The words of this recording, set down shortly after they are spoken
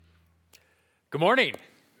Good morning.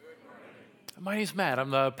 My name's Matt. I'm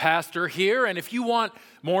the pastor here, and if you want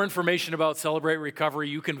more information about Celebrate Recovery,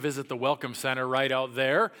 you can visit the Welcome Center right out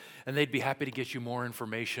there, and they'd be happy to get you more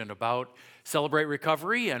information about Celebrate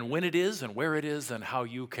Recovery and when it is and where it is and how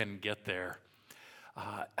you can get there.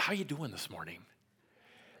 How you doing this morning?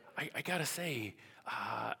 I gotta say,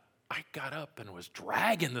 I got up and was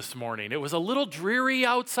dragging this morning. It was a little dreary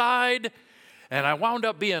outside, and I wound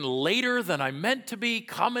up being later than I meant to be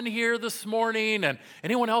coming here this morning. And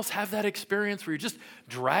anyone else have that experience where you're just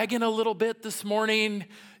dragging a little bit this morning?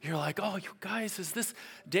 You're like, oh, you guys, is this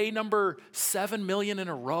day number 7 million in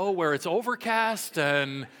a row where it's overcast?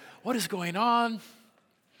 And what is going on?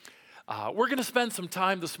 We're going to spend some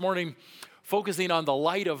time this morning focusing on the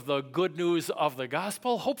light of the good news of the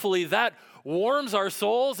gospel. Hopefully that warms our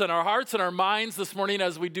souls and our hearts and our minds this morning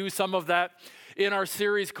as we do some of that in our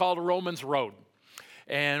series called Romans Road.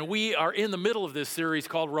 And we are in the middle of this series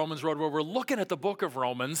called Romans Road, where we're looking at the book of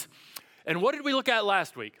Romans. And what did we look at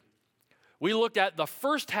last week? We looked at the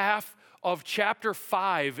first half of chapter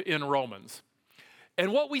 5 in Romans.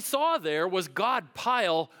 And what we saw there was God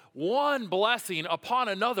pile one blessing upon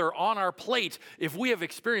another on our plate if we have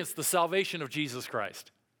experienced the salvation of Jesus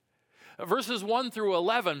Christ. Verses 1 through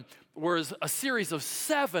 11 was a series of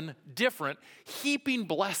 7 different heaping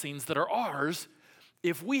blessings that are ours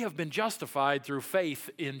if we have been justified through faith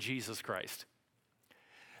in Jesus Christ.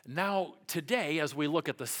 Now, today, as we look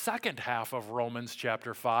at the second half of Romans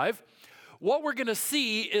chapter 5, what we're going to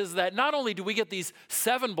see is that not only do we get these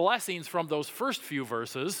 7 blessings from those first few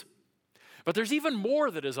verses, but there's even more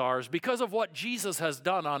that is ours because of what Jesus has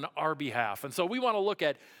done on our behalf. And so we want to look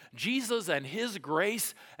at Jesus and his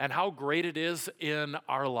grace and how great it is in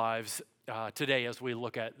our lives today as we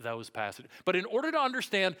look at those passages. But in order to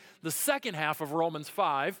understand the second half of Romans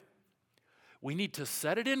 5, we need to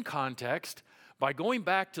set it in context by going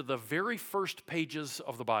back to the very first pages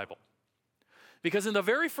of the Bible. Because in the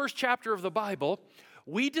very first chapter of the Bible,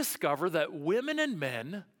 we discover that women and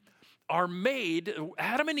men are made,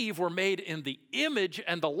 Adam and Eve were made in the image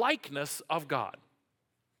and the likeness of God.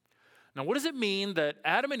 Now, what does it mean that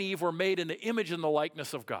Adam and Eve were made in the image and the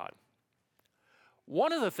likeness of God?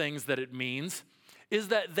 One of the things that it means is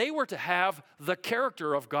that they were to have the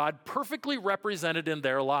character of God perfectly represented in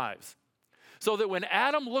their lives. So that when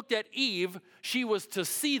Adam looked at Eve, she was to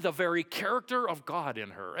see the very character of God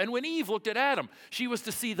in her. And when Eve looked at Adam, she was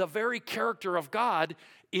to see the very character of God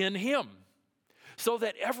in him. So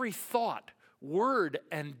that every thought, word,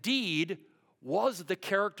 and deed was the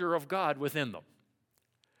character of God within them.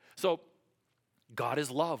 So, God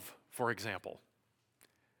is love, for example.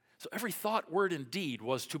 So every thought, word, and deed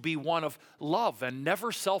was to be one of love and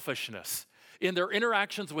never selfishness in their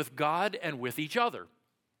interactions with God and with each other.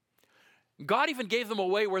 God even gave them a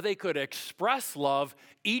way where they could express love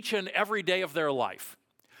each and every day of their life.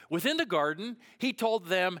 Within the garden, he told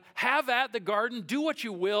them, have at the garden, do what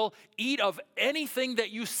you will, eat of anything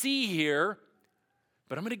that you see here,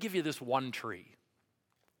 but I'm going to give you this one tree.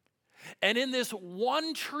 And in this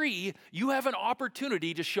one tree, you have an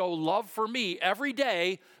opportunity to show love for me every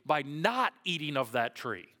day by not eating of that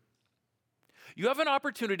tree. You have an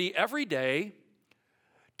opportunity every day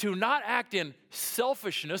to not act in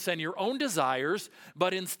selfishness and your own desires,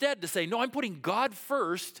 but instead to say, no, I'm putting God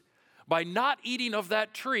first by not eating of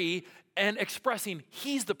that tree and expressing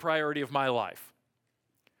he's the priority of my life.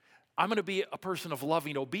 I'm going to be a person of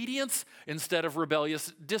loving obedience instead of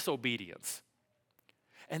rebellious disobedience.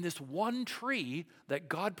 And this one tree that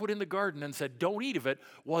God put in the garden and said, don't eat of it,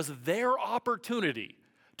 was their opportunity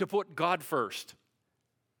to put God first.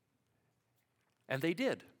 And they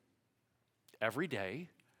did every day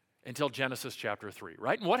until Genesis chapter 3,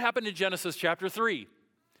 right? And what happened in Genesis chapter 3?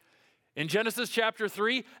 In Genesis chapter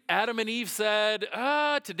 3, Adam and Eve said,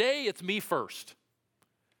 today it's me first.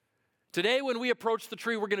 Today when we approach the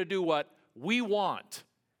tree, we're going to do what we want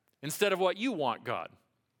instead of what you want, God.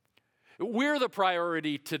 We're the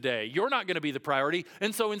priority today. You're not going to be the priority.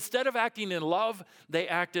 And so instead of acting in love, they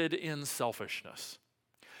acted in selfishness.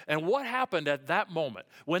 And what happened at that moment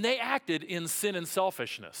when they acted in sin and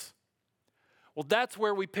selfishness? Well, that's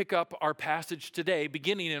where we pick up our passage today,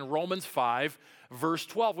 beginning in Romans 5, verse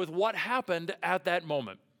 12, with what happened at that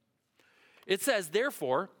moment. It says,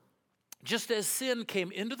 therefore, just as sin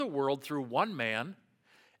came into the world through one man,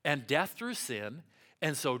 and death through sin,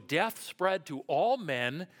 and so death spread to all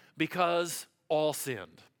men because all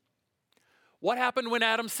sinned. What happened when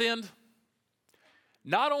Adam sinned?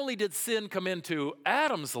 Not only did sin come into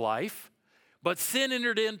Adam's life, but sin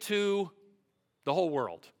entered into the whole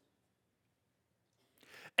world.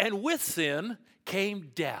 And with sin came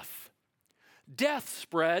death. death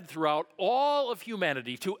spread throughout all of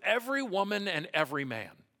humanity to every woman and every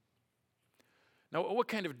man. Now, what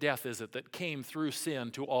kind of death is it that came through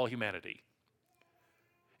sin to all humanity?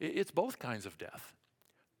 It's both kinds of death.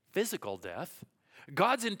 Physical death.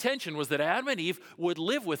 God's intention was that Adam and Eve would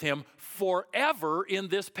live with him forever in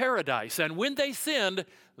this paradise. And when they sinned,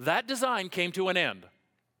 that design came to an end.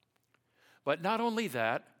 But not only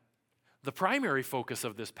that, the primary focus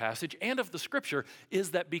of this passage and of the scripture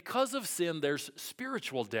is that because of sin, there's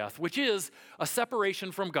spiritual death, which is a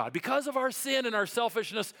separation from God. Because of our sin and our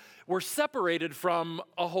selfishness, we're separated from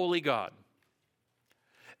a holy God.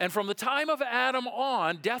 And from the time of Adam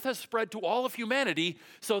on, death has spread to all of humanity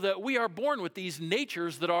so that we are born with these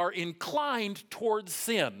natures that are inclined towards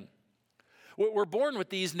sin. We're born with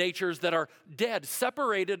these natures that are dead,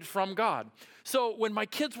 separated from God. So when my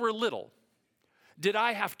kids were little, did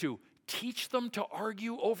I have to teach them to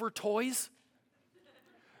argue over toys?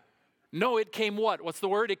 No, it came what? What's the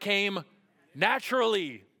word? It came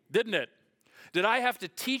naturally, didn't it? Did I have to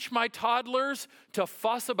teach my toddlers to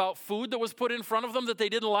fuss about food that was put in front of them that they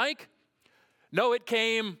didn't like? No, it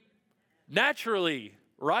came naturally,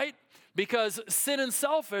 right? Because sin and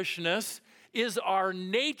selfishness is our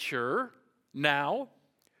nature now.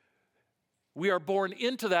 We are born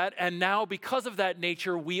into that, and now because of that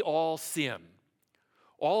nature, we all sin.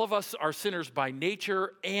 All of us are sinners by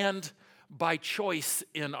nature and by choice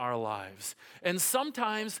in our lives. And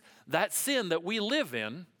sometimes that sin that we live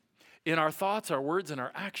in our thoughts, our words, and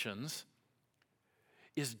our actions,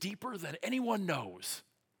 is deeper than anyone knows.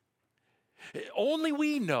 Only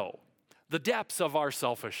we know the depths of our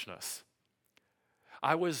selfishness.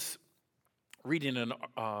 I was reading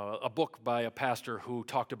a book by a pastor who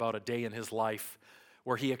talked about a day in his life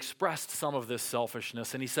where he expressed some of this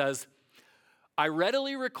selfishness, and he says, I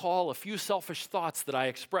readily recall a few selfish thoughts that I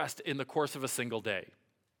expressed in the course of a single day.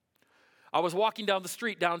 I was walking down the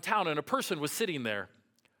street downtown and a person was sitting there.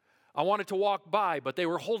 I wanted to walk by, but they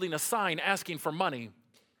were holding a sign asking for money.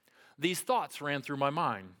 These thoughts ran through my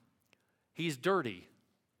mind. He's dirty.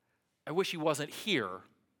 I wish he wasn't here.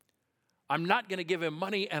 I'm not going to give him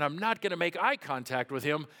money and I'm not going to make eye contact with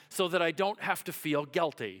him so that I don't have to feel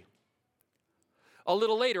guilty. A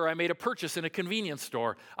little later, I made a purchase in a convenience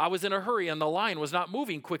store. I was in a hurry and the line was not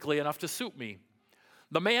moving quickly enough to suit me.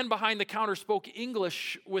 The man behind the counter spoke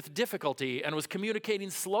English with difficulty and was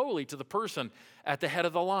communicating slowly to the person at the head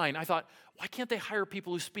of the line. I thought, why can't they hire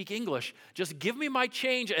people who speak English? Just give me my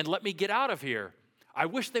change and let me get out of here. I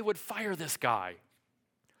wish they would fire this guy.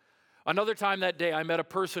 Another time that day, I met a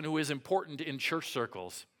person who is important in church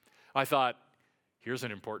circles. I thought, here's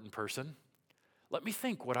an important person. Let me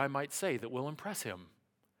think what I might say that will impress him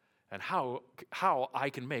and how I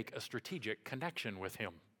can make a strategic connection with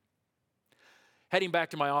him. Heading back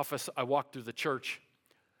to my office, I walked through the church,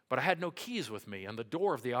 but I had no keys with me and the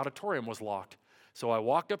door of the auditorium was locked. So I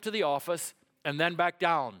walked up to the office and then back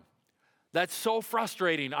down. That's so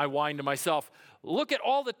frustrating, I whined to myself. Look at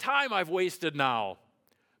all the time I've wasted now.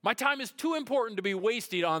 My time is too important to be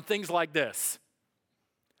wasted on things like this.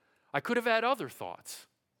 I could have had other thoughts.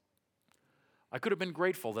 I could have been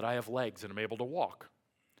grateful that I have legs and am able to walk.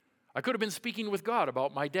 I could have been speaking with God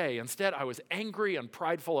about my day. Instead, I was angry and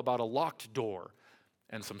prideful about a locked door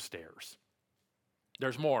and some stairs.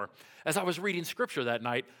 There's more. As I was reading scripture that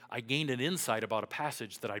night, I gained an insight about a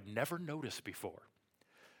passage that I'd never noticed before.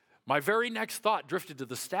 My very next thought drifted to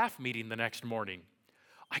the staff meeting the next morning.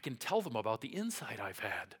 I can tell them about the insight I've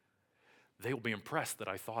had. They will be impressed that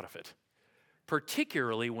I thought of it,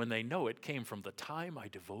 particularly when they know it came from the time I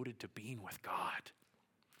devoted to being with God.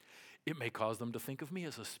 It may cause them to think of me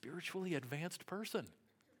as a spiritually advanced person.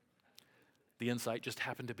 The insight just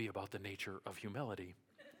happened to be about the nature of humility.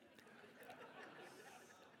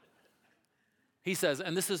 He says,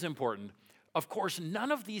 and this is important, of course,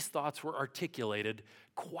 none of these thoughts were articulated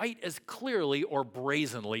quite as clearly or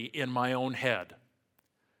brazenly in my own head.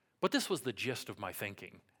 But this was the gist of my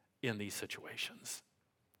thinking in these situations.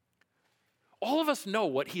 All of us know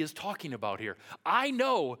what he is talking about here. I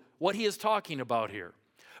know what he is talking about here.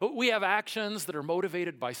 We have actions that are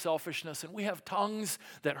motivated by selfishness, and we have tongues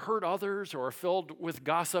that hurt others or are filled with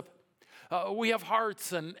gossip. We have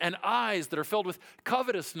hearts and eyes that are filled with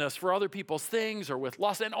covetousness for other people's things or with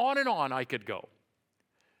lust, and on I could go.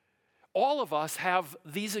 All of us have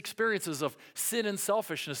these experiences of sin and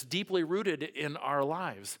selfishness deeply rooted in our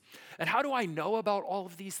lives. And how do I know about all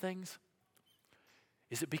of these things?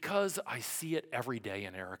 Is it because I see it every day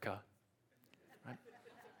in Erica? Right?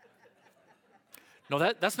 No,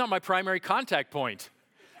 that's not my primary contact point.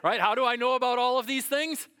 Right? How do I know about all of these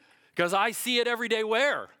things? Because I see it every day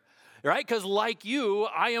where? Right? Because like you,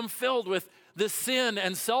 I am filled with this sin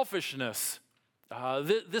and selfishness.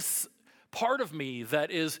 this part of me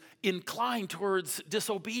that is inclined towards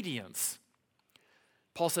disobedience.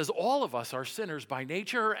 Paul says all of us are sinners by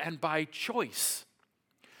nature and by choice.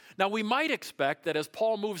 Now, we might expect that as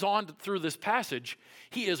Paul moves on through this passage,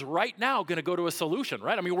 he is right now going to go to a solution,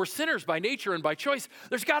 right? I mean, we're sinners by nature and by choice.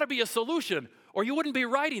 There's got to be a solution, or you wouldn't be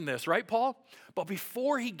writing this, right, Paul? But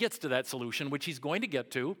before he gets to that solution, which he's going to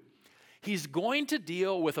get to, he's going to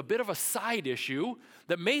deal with a bit of a side issue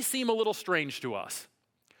that may seem a little strange to us.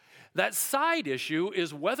 That side issue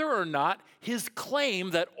is whether or not his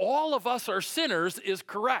claim that all of us are sinners is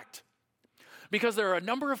correct. Because there are a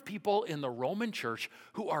number of people in the Roman church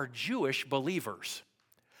who are Jewish believers.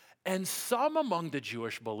 And some among the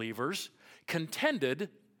Jewish believers contended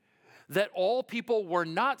that all people were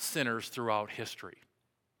not sinners throughout history.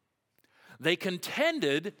 They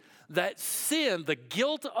contended that sin, the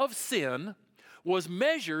guilt of sin, was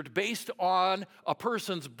measured based on a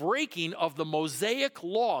person's breaking of the Mosaic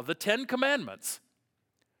law, the Ten Commandments.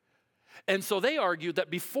 And so they argued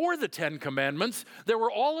that before the Ten Commandments, there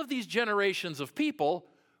were all of these generations of people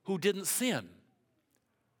who didn't sin.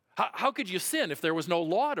 How could you sin if there was no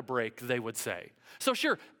law to break, they would say. So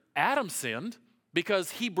sure, Adam sinned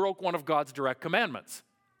because he broke one of God's direct commandments.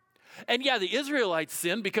 And yeah, the Israelites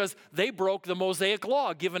sinned because they broke the Mosaic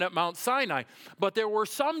law given at Mount Sinai. But there were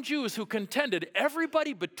some Jews who contended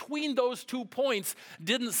everybody between those 2 points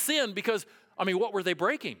didn't sin because, what were they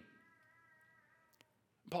breaking?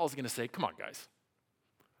 Paul's going to say, come on, guys.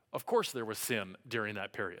 Of course there was sin during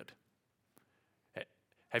that period.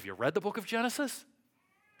 Have you read the book of Genesis?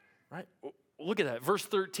 Right? Look at that, verse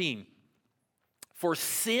 13. For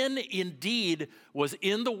sin indeed was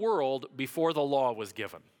in the world before the law was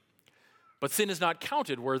given. But sin is not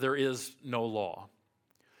counted where there is no law.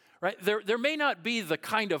 Right? There may not be the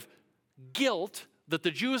kind of guilt that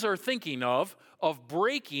the Jews are thinking of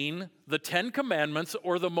breaking the Ten Commandments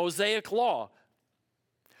or the Mosaic law.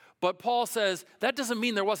 But Paul says that doesn't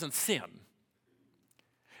mean there wasn't sin.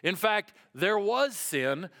 In fact, there was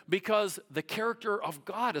sin because the character of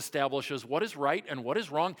God establishes what is right and what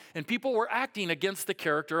is wrong, and people were acting against the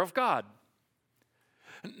character of God.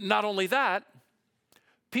 Not only that,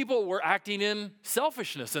 people were acting in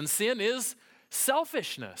selfishness, and sin is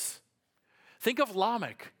selfishness. Think of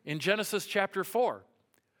Lamech in Genesis chapter 4.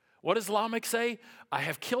 What does Lamech say? I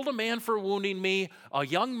have killed a man for wounding me, a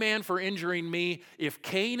young man for injuring me. If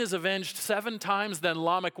Cain is avenged 7 times, then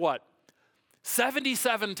Lamech what?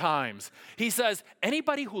 77 times. He says,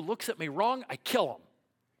 anybody who looks at me wrong, I kill him.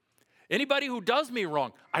 Anybody who does me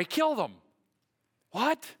wrong, I kill them.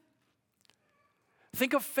 What?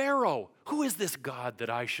 Think of Pharaoh. Who is this God that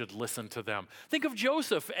I should listen to them? Think of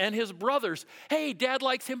Joseph and his brothers. Hey, dad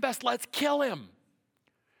likes him best, let's kill him.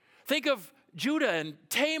 Think of Judah and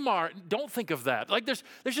Tamar. Don't think of that.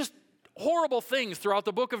 There's just horrible things throughout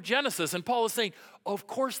the book of Genesis, and Paul is saying, of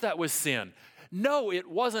course that was sin. No, it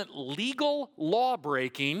wasn't legal law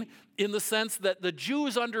breaking in the sense that the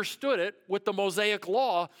Jews understood it with the Mosaic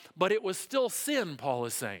law, but it was still sin, Paul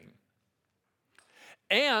is saying.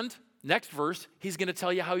 And next verse, he's going to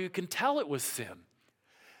tell you how you can tell it was sin.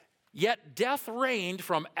 Yet death reigned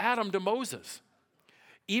from Adam to Moses,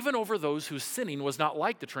 even over those whose sinning was not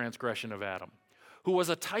like the transgression of Adam, who was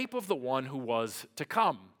a type of the one who was to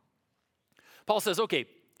come. Paul says, okay,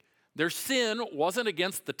 their sin wasn't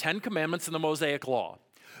against the Ten Commandments and the Mosaic law,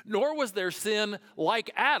 nor was their sin like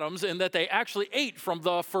Adam's in that they actually ate from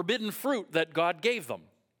the forbidden fruit that God gave them.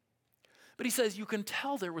 But he says you can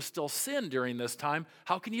tell there was still sin during this time.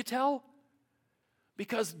 How can you tell?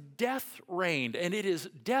 Because death reigned, and it is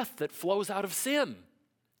death that flows out of sin.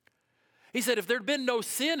 He said if there'd been no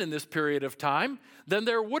sin in this period of time, then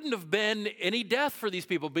there wouldn't have been any death for these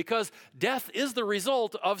people because death is the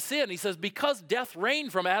result of sin. He says because death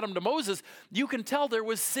reigned from Adam to Moses, you can tell there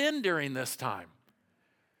was sin during this time.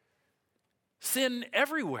 Sin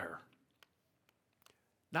everywhere.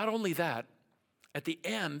 Not only that, at the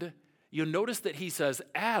end, you'll notice that he says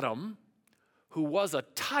Adam, who was a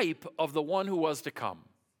type of the one who was to come.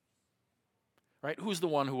 Right? Who's the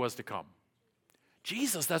one who was to come?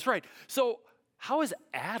 Jesus, that's right. So how is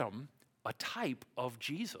Adam a type of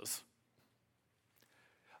Jesus?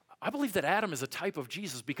 I believe that Adam is a type of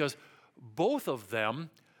Jesus because both of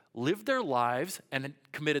them lived their lives and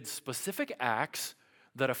committed specific acts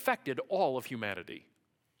that affected all of humanity.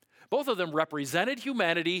 Both of them represented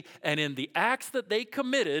humanity, and in the acts that they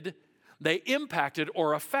committed, they impacted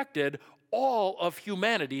or affected all of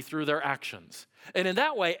humanity through their actions. And in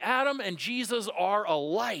that way, Adam and Jesus are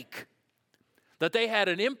alike. That they had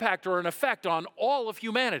an impact or an effect on all of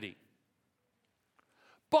humanity.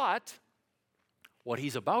 But what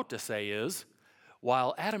he's about to say is,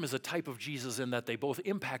 while Adam is a type of Jesus in that they both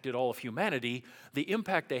impacted all of humanity, the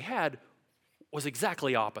impact they had was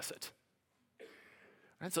exactly opposite.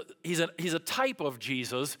 And so he's a type of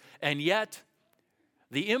Jesus, and yet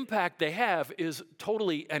the impact they have is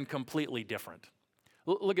totally and completely different.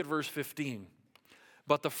 Look at verse 15.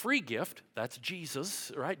 But the free gift, that's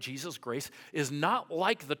Jesus, right? Jesus' grace, is not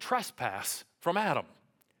like the trespass from Adam.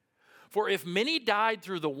 For if many died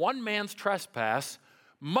through the one man's trespass,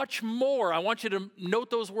 much more, I want you to note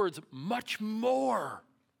those words, much more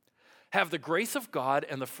have the grace of God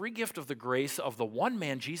and the free gift of the grace of the one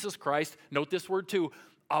man, Jesus Christ, note this word too,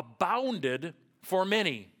 abounded for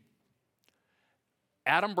many.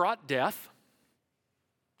 Adam brought death.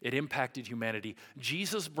 It impacted humanity.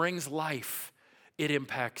 Jesus brings life. It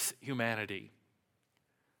impacts humanity.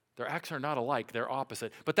 Their acts are not alike, they're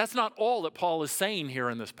opposite. But that's not all that Paul is saying here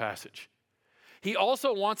in this passage. He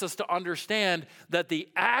also wants us to understand that the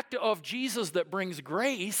act of Jesus that brings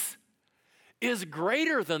grace is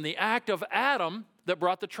greater than the act of Adam that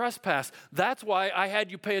brought the trespass. That's why I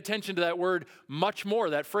had you pay attention to that word much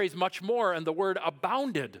more, that phrase much more, and the word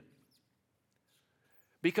abounded.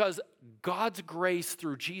 Because God's grace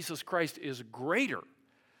through Jesus Christ is greater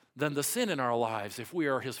than the sin in our lives if we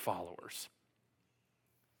are his followers.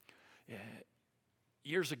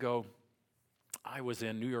 Years ago, I was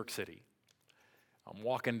in New York City. I'm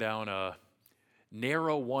walking down a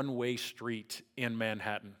narrow one-way street in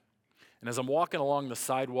Manhattan. And as I'm walking along the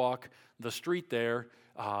sidewalk, the street there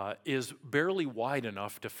is barely wide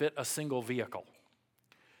enough to fit a single vehicle.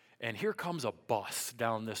 And here comes a bus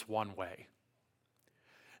down this one way.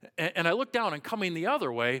 And I look down, and coming the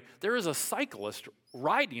other way, there is a cyclist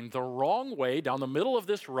riding the wrong way down the middle of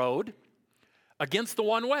this road against the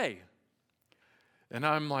one way. And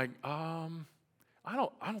I'm like, I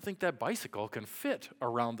don't think that bicycle can fit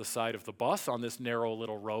around the side of the bus on this narrow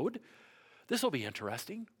little road. This will be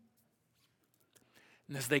interesting.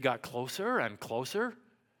 And as they got closer and closer,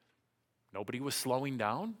 nobody was slowing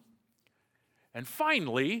down. And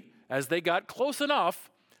finally, as they got close enough,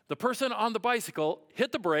 the person on the bicycle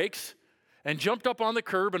hit the brakes and jumped up on the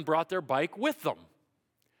curb and brought their bike with them.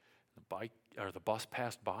 The bus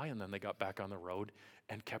passed by, and then they got back on the road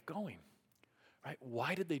and kept going. Right?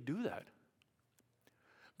 Why did they do that?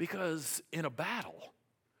 Because in a battle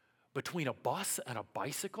between a bus and a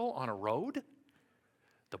bicycle on a road,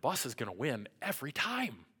 the bus is going to win every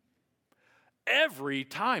time. Every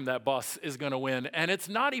time that bus is going to win, and it's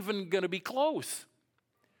not even going to be close.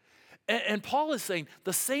 And Paul is saying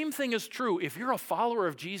the same thing is true if you're a follower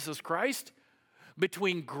of Jesus Christ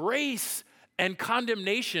between grace and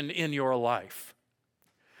condemnation in your life.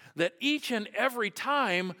 That each and every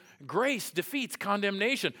time, grace defeats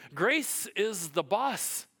condemnation. Grace is the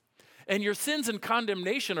bus, and your sins and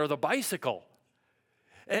condemnation are the bicycle.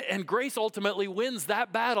 And grace ultimately wins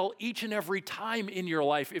that battle each and every time in your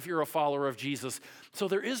life if you're a follower of Jesus. So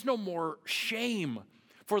there is no more shame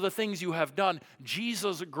for the things you have done.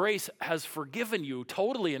 Jesus' grace has forgiven you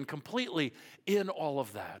totally and completely in all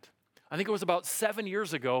of that. I think it was about 7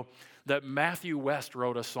 years ago that Matthew West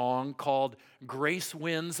wrote a song called Grace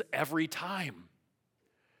Wins Every Time.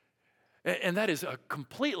 And that is a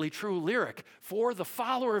completely true lyric. For the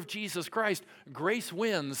follower of Jesus Christ, grace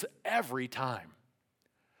wins every time.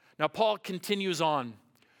 Now, Paul continues on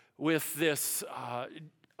with this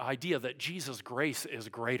idea that Jesus' grace is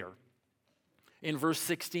greater. In verse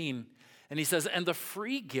 16, and he says, and the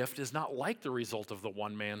free gift is not like the result of the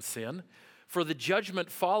one man's sin, for the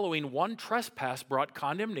judgment following one trespass brought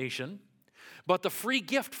condemnation, but the free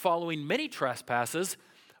gift following many trespasses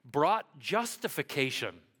brought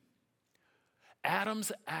justification.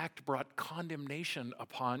 Adam's act brought condemnation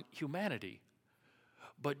upon humanity,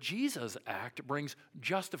 but Jesus' act brings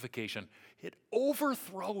justification. It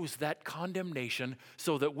overthrows that condemnation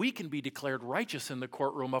so that we can be declared righteous in the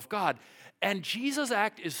courtroom of God. And Jesus'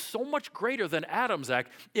 act is so much greater than Adam's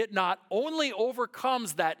act. It not only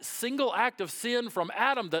overcomes that single act of sin from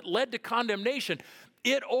Adam that led to condemnation,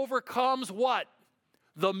 it overcomes what?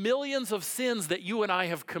 The millions of sins that you and I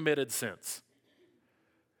have committed since.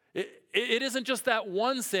 It isn't just that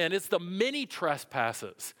one sin, it's the many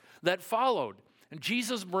trespasses that followed. And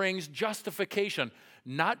Jesus brings justification,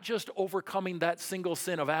 not just overcoming that single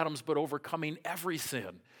sin of Adam's, but overcoming every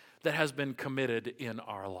sin that has been committed in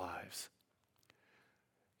our lives.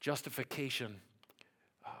 Justification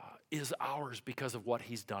is ours because of what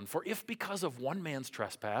he's done. For if because of one man's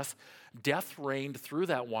trespass, death reigned through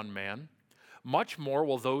that one man, much more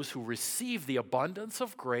will those who receive the abundance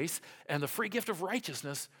of grace and the free gift of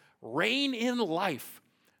righteousness reign in life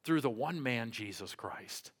through the one man, Jesus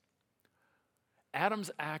Christ.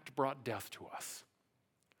 Adam's act brought death to us.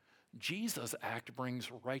 Jesus' act brings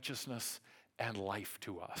righteousness and life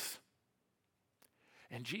to us.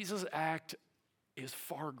 And Jesus' act is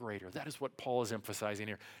far greater. That is what Paul is emphasizing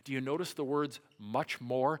here. Do you notice the words much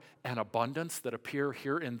more and abundance that appear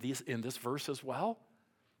here in this verse as well?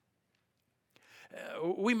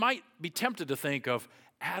 We might be tempted to think of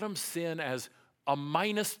Adam's sin as a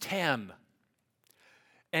 -10,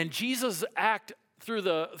 and Jesus' act through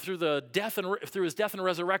his death and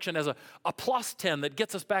resurrection as a +10 that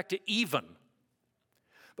gets us back to even.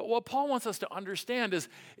 But what Paul wants us to understand is,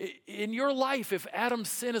 in your life, if Adam's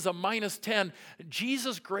sin is a -10,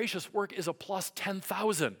 Jesus' gracious work is a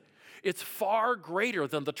 +10,000. It's far greater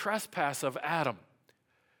than the trespass of Adam.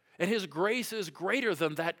 And his grace is greater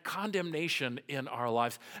than that condemnation in our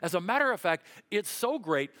lives. As a matter of fact, it's so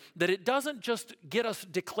great that it doesn't just get us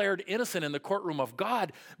declared innocent in the courtroom of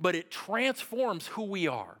God, but it transforms who we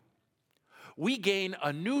are. We gain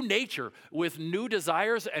a new nature with new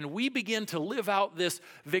desires, and we begin to live out this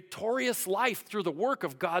victorious life through the work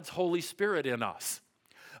of God's Holy Spirit in us.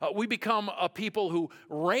 We become a people who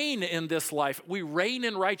reign in this life. We reign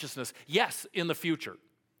in righteousness, yes, in the future.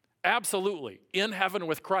 Absolutely, in heaven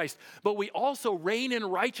with Christ. But we also reign in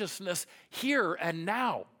righteousness here and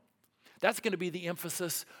now. That's going to be the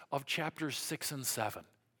emphasis of chapters 6 and 7.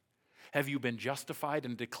 Have you been justified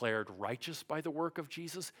and declared righteous by the work of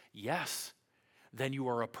Jesus? Yes. Then you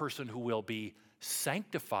are a person who will be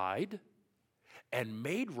sanctified and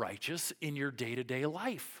made righteous in your day-to-day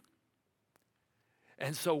life.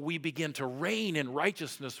 And so we begin to reign in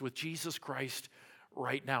righteousness with Jesus Christ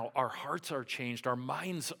right now. Our hearts are changed. Our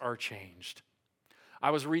minds are changed.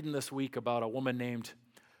 I was reading this week about a woman named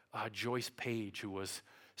Joyce Page, who was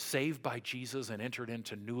saved by Jesus and entered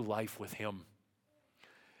into new life with him.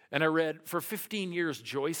 And I read, for 15 years,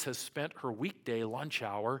 Joyce has spent her weekday lunch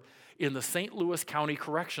hour in the St. Louis County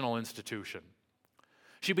Correctional Institution.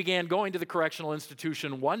 She began going to the correctional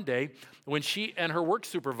institution one day when she and her work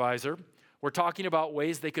supervisor were talking about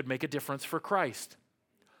ways they could make a difference for Christ.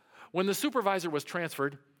 When the supervisor was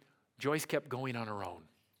transferred, Joyce kept going on her own.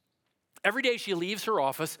 Every day she leaves her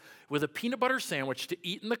office with a peanut butter sandwich to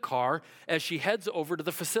eat in the car as she heads over to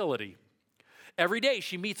the facility. Every day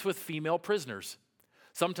she meets with female prisoners.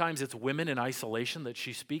 Sometimes it's women in isolation that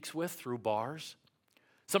she speaks with through bars.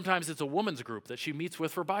 Sometimes it's a women's group that she meets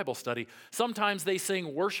with for Bible study. Sometimes they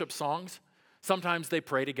sing worship songs. Sometimes they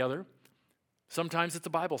pray together. Sometimes it's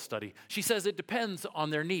a Bible study. She says it depends on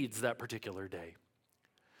their needs that particular day.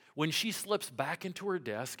 When she slips back into her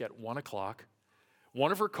desk at 1 o'clock,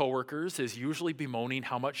 one of her coworkers is usually bemoaning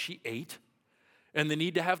how much she ate and the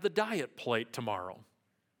need to have the diet plate tomorrow.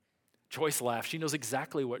 Joyce laughs. She knows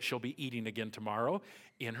exactly what she'll be eating again tomorrow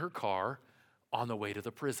in her car on the way to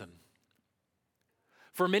the prison.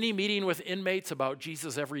 For many, meeting with inmates about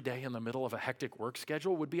Jesus every day in the middle of a hectic work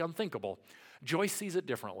schedule would be unthinkable. Joyce sees it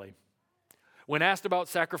differently. When asked about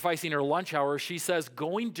sacrificing her lunch hour, she says,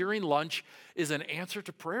 going during lunch is an answer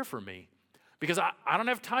to prayer for me because I don't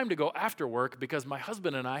have time to go after work because my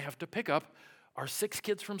husband and I have to pick up our 6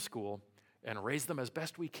 kids from school and raise them as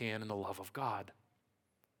best we can in the love of God.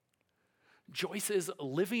 Joyce is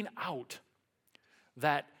living out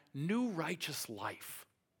that new righteous life.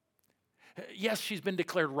 Yes, she's been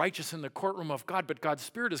declared righteous in the courtroom of God, but God's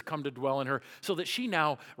Spirit has come to dwell in her so that she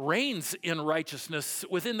now reigns in righteousness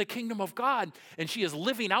within the kingdom of God, and she is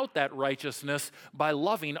living out that righteousness by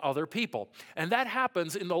loving other people. And that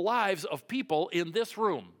happens in the lives of people in this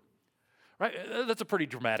room. Right? That's a pretty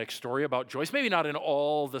dramatic story about Joyce, maybe not in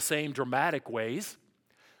all the same dramatic ways,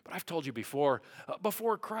 but I've told you before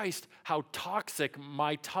Christ, how toxic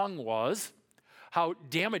my tongue was, how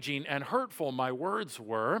damaging and hurtful my words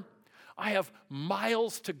were. I have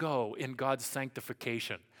miles to go in God's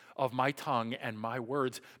sanctification of my tongue and my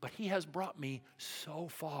words, but He has brought me so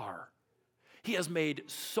far. He has made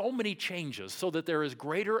so many changes so that there is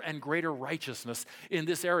greater and greater righteousness in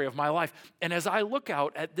this area of my life. And as I look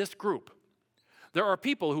out at this group, there are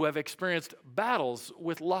people who have experienced battles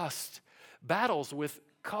with lust, battles with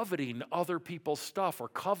coveting other people's stuff or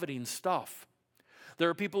coveting stuff. There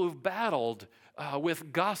are people who've battled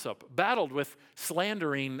with gossip, battled with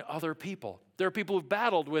slandering other people. There are people who've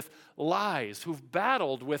battled with lies, who've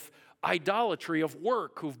battled with idolatry of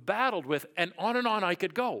work, who've battled with, and on I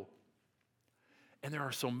could go. And there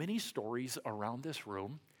are so many stories around this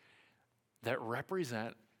room that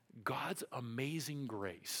represent God's amazing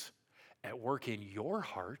grace at work in your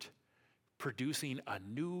heart, producing a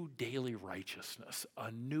new daily righteousness,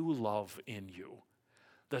 a new love in you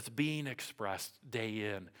that's being expressed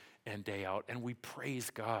day in and day out. And we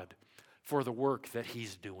praise God for the work that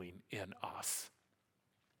He's doing in us.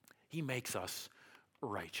 He makes us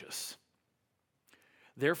righteous.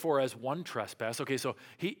 Therefore, as one trespass, okay, so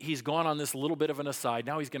he's gone on this little bit of an aside.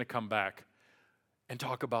 Now he's going to come back and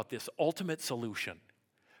talk about this ultimate solution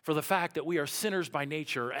for the fact that we are sinners by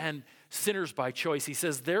nature and sinners by choice. He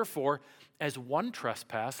says, therefore, as one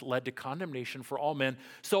trespass led to condemnation for all men,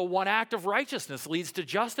 so one act of righteousness leads to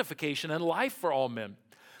justification and life for all men.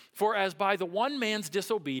 For as by the one man's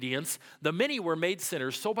disobedience the many were made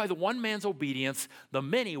sinners, so by the one man's obedience the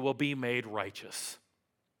many will be made righteous.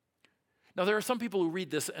 Now, there are some people who read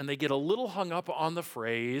this and they get a little hung up on the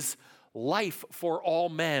phrase, life for all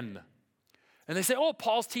men. And they say, oh,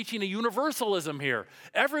 Paul's teaching a universalism here.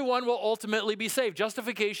 Everyone will ultimately be saved.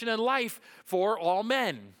 Justification and life for all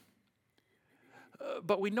men.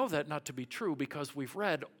 But we know that not to be true because we've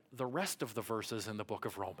read the rest of the verses in the book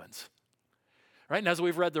of Romans. Right? And as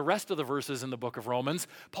we've read the rest of the verses in the book of Romans,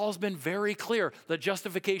 Paul's been very clear that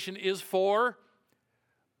justification is for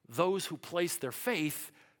those who place their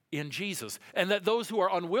faith in Jesus. And that those who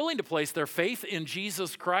are unwilling to place their faith in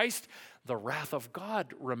Jesus Christ, the wrath of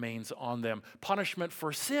God remains on them. Punishment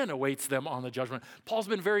for sin awaits them on the judgment. Paul's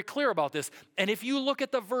been very clear about this. And if you look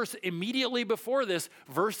at the verse immediately before this,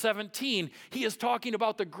 verse 17, he is talking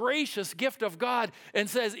about the gracious gift of God and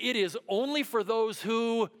says it is only for those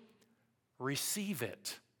who receive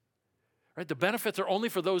it. Right? The benefits are only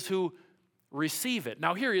for those who receive it.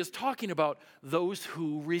 Now here he is talking about those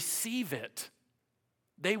who receive it.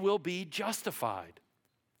 They will be justified.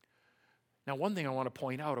 Now, one thing I want to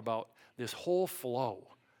point out about this whole flow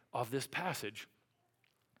of this passage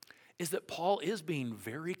is that Paul is being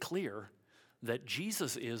very clear that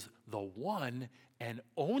Jesus is the one and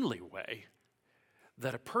only way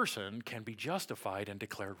that a person can be justified and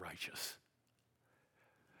declared righteous.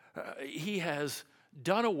 He has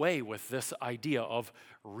done away with this idea of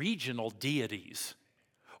regional deities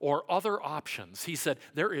or other options. He said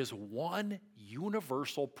there is one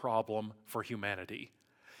universal problem for humanity.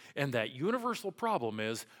 And that universal problem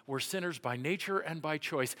is we're sinners by nature and by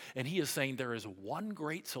choice. And he is saying there is one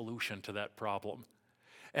great solution to that problem.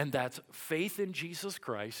 And that's faith in Jesus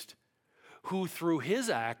Christ, who through his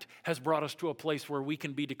act has brought us to a place where we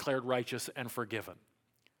can be declared righteous and forgiven.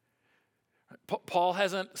 Paul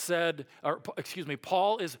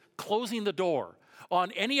is closing the door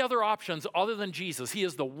on any other options other than Jesus. He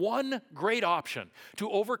is the one great option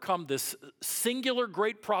to overcome this singular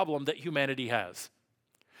great problem that humanity has.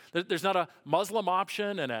 There's not a Muslim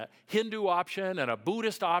option and a Hindu option and a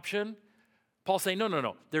Buddhist option. Paul's saying,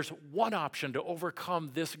 no. There's one option to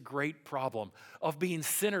overcome this great problem of being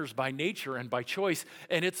sinners by nature and by choice,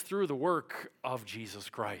 and it's through the work of Jesus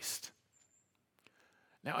Christ.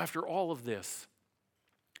 Now, after all of this,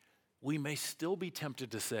 we may still be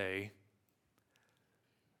tempted to say,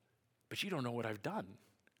 but you don't know what I've done.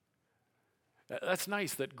 That's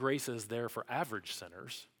nice that grace is there for average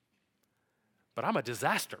sinners, but I'm a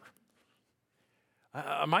disaster.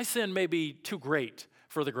 My sin may be too great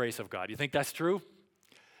for the grace of God. You think that's true?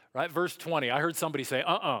 Right? Verse 20, I heard somebody say,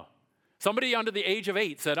 Somebody under the age of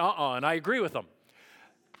 8 said, and I agree with them.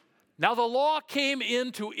 Now the law came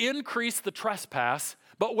in to increase the trespass,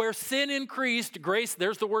 but where sin increased, grace,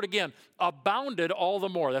 there's the word again, abounded all the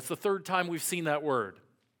more. That's the third time we've seen that word.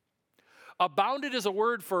 Abounded is a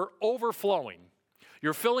word for overflowing.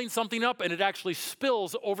 You're filling something up and it actually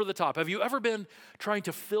spills over the top. Have you ever been trying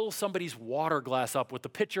to fill somebody's water glass up with the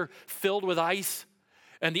pitcher filled with ice?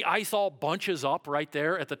 And the ice all bunches up right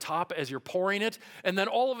there at the top as you're pouring it. And then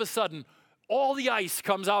all of a sudden, all the ice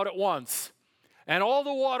comes out at once. And all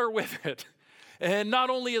the water with it. And not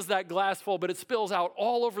only is that glass full, but it spills out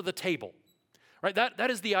all over the table. Right? That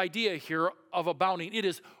is the idea here of abounding. It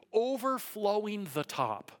is overflowing the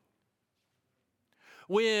top.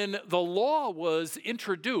 When the law was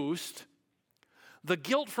introduced, the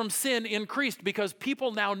guilt from sin increased because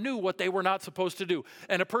people now knew what they were not supposed to do.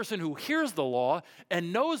 And a person who hears the law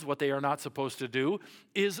and knows what they are not supposed to do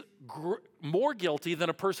is more guilty than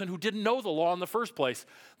a person who didn't know the law in the first place.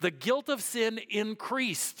 The guilt of sin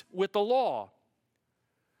increased with the law.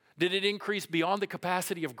 Did it increase beyond the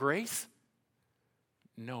capacity of grace?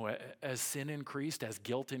 No. As sin increased, as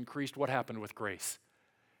guilt increased, what happened with grace?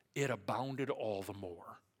 It abounded all the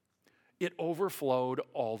more. It overflowed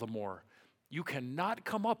all the more. You cannot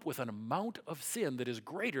come up with an amount of sin that is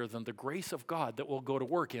greater than the grace of God that will go to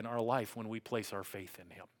work in our life when we place our faith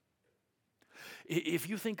in him. If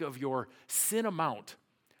you think of your sin amount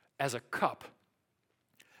as a cup,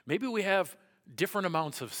 maybe we have different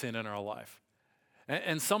amounts of sin in our life.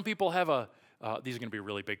 And some people have these are going to be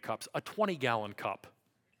really big cups, a 20-gallon cup.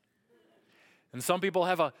 And some people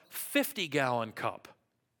have a 50-gallon cup.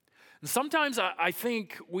 And sometimes I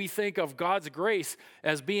think we think of God's grace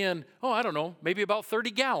as being, maybe about 30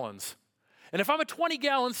 gallons. And if I'm a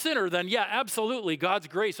 20-gallon sinner, then yeah, absolutely, God's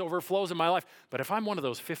grace overflows in my life. But if I'm one of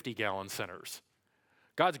those 50-gallon sinners,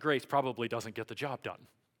 God's grace probably doesn't get the job done.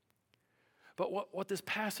 But what this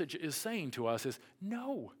passage is saying to us is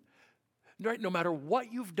no. Right? No matter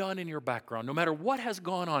what you've done in your background, no matter what has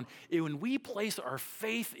gone on, when we place our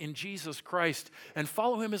faith in Jesus Christ and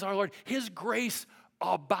follow him as our Lord, his grace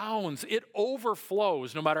abounds. It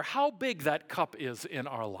overflows no matter how big that cup is in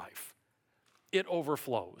our life. It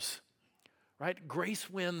overflows. Right? Grace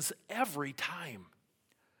wins every time.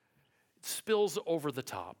 It spills over the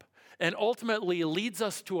top and ultimately leads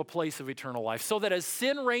us to a place of eternal life, so that as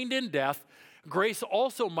sin reigned in death, grace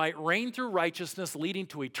also might reign through righteousness, leading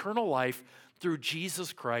to eternal life through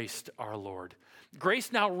Jesus Christ our Lord.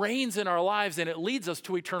 Grace now reigns in our lives and it leads us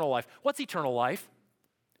to eternal life. What's eternal life?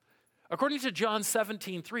 According to John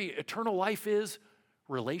 17:3, eternal life is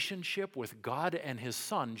relationship with God and his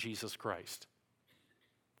Son, Jesus Christ.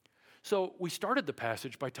 So we started the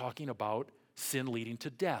passage by talking about sin leading to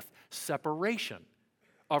death, separation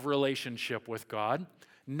of relationship with God.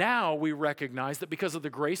 Now we recognize that because of the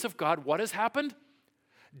grace of God, what has happened?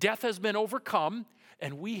 Death has been overcome,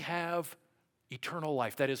 and we have eternal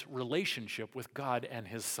life. That is, relationship with God and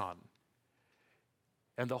his Son.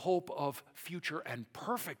 And the hope of future and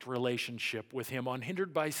perfect relationship with him,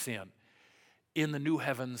 unhindered by sin, in the new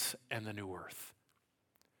heavens and the new earth.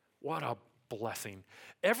 What a blessing.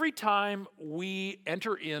 Every time we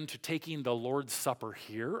enter into taking the Lord's Supper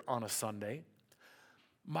here on a Sunday,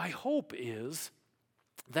 my hope is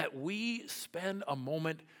that we spend a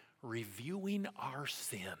moment reviewing our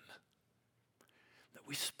sin. That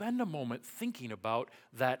we spend a moment thinking about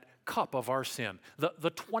that cup of our sin,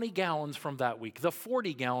 the 20 gallons from that week, the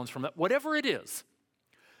 40 gallons from that, whatever it is.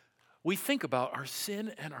 We think about our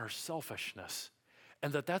sin and our selfishness,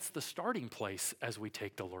 and that's the starting place as we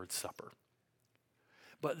take the Lord's Supper.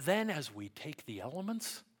 But then as we take the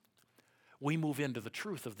elements, we move into the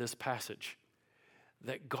truth of this passage,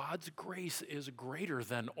 that God's grace is greater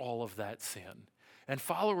than all of that sin. And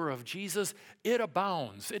follower of Jesus, it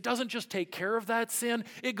abounds. It doesn't just take care of that sin,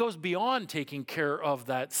 it goes beyond taking care of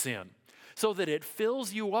that sin, so that it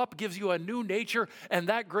fills you up, gives you a new nature, and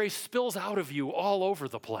that grace spills out of you all over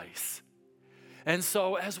the place. And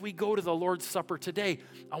so as we go to the Lord's Supper today,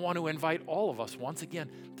 I want to invite all of us once again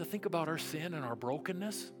to think about our sin and our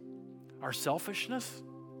brokenness, our selfishness,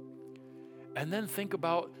 and then think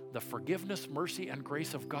about the forgiveness, mercy, and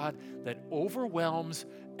grace of God that overwhelms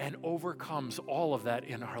and overcomes all of that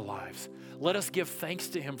in our lives. Let us give thanks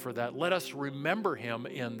to him for that. Let us remember him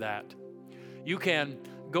in that. You can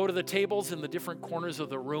go to the tables in the different corners of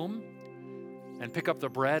the room and pick up the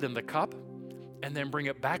bread and the cup, and then bring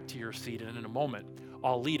it back to your seat. And in a moment,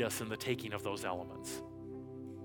 I'll lead us in the taking of those elements.